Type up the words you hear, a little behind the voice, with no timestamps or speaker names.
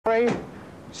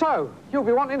So, you'll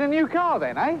be wanting a new car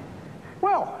then, eh?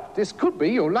 Well, this could be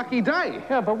your lucky day.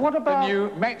 Yeah, but what about... The new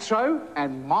Maestro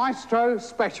and Maestro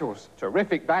specials.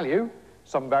 Terrific value,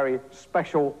 some very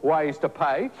special ways to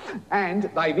pay, and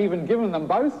they've even given them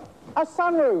both a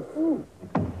sunroof. Ooh.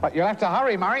 But you'll have to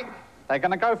hurry, Murray. They're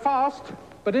going to go fast.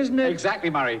 But isn't it... Exactly,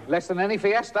 Murray. Less than any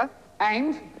Fiesta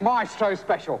and Maestro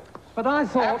special. But I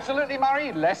thought... Absolutely,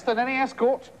 Murray. Less than any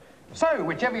Escort. So,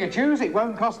 whichever you choose, it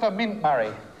won't cost a mint,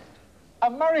 Murray. A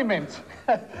Murray mint.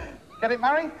 Get it,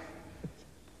 Murray?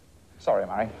 Sorry,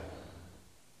 Murray.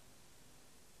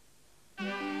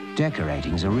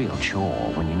 Decorating's a real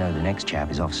chore when you know the next chap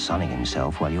is off sunning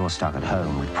himself while you're stuck at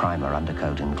home with primer,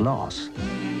 undercoat and gloss.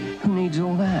 Who needs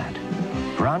all that?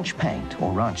 Ranch paint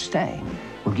or ranch stain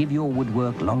will give your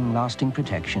woodwork long-lasting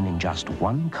protection in just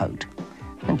one coat.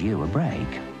 And you a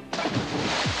break.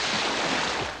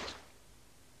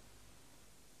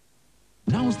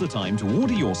 Now's the time to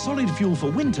order your solid fuel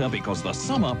for winter because the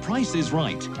summer price is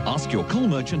right. Ask your coal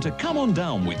merchant to come on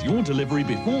down with your delivery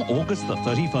before August the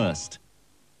 31st.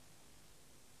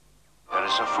 There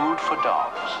is a food for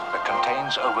dogs that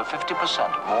contains over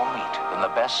 50% more meat than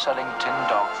the best-selling tin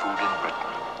dog food in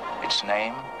Britain. Its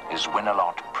name is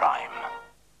Winalot Prime.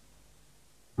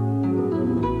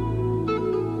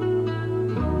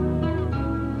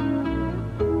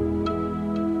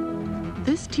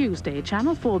 This Tuesday,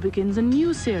 Channel 4 begins a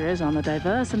new series on the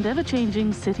diverse and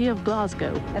ever-changing city of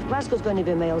Glasgow. If Glasgow's going to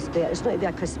be miles better, it's not to be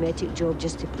a cosmetic job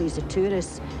just to please the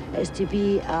tourists. It's to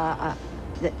be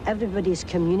that everybody's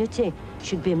community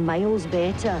should be miles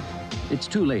better. It's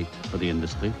too late for the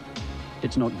industry.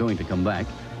 It's not going to come back.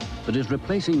 But is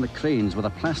replacing the cranes with a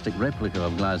plastic replica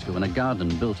of Glasgow in a garden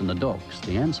built in the docks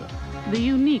the answer? The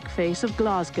unique face of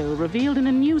Glasgow revealed in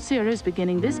a new series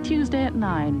beginning this Tuesday at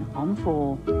 9 on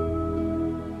 4.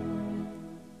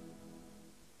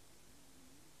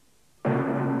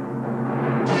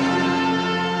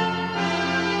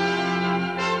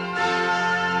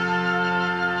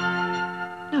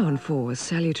 Now on 4, a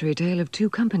salutary tale of two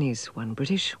companies, one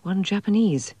British, one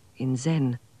Japanese, in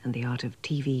Zen and the art of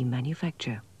TV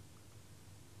manufacture.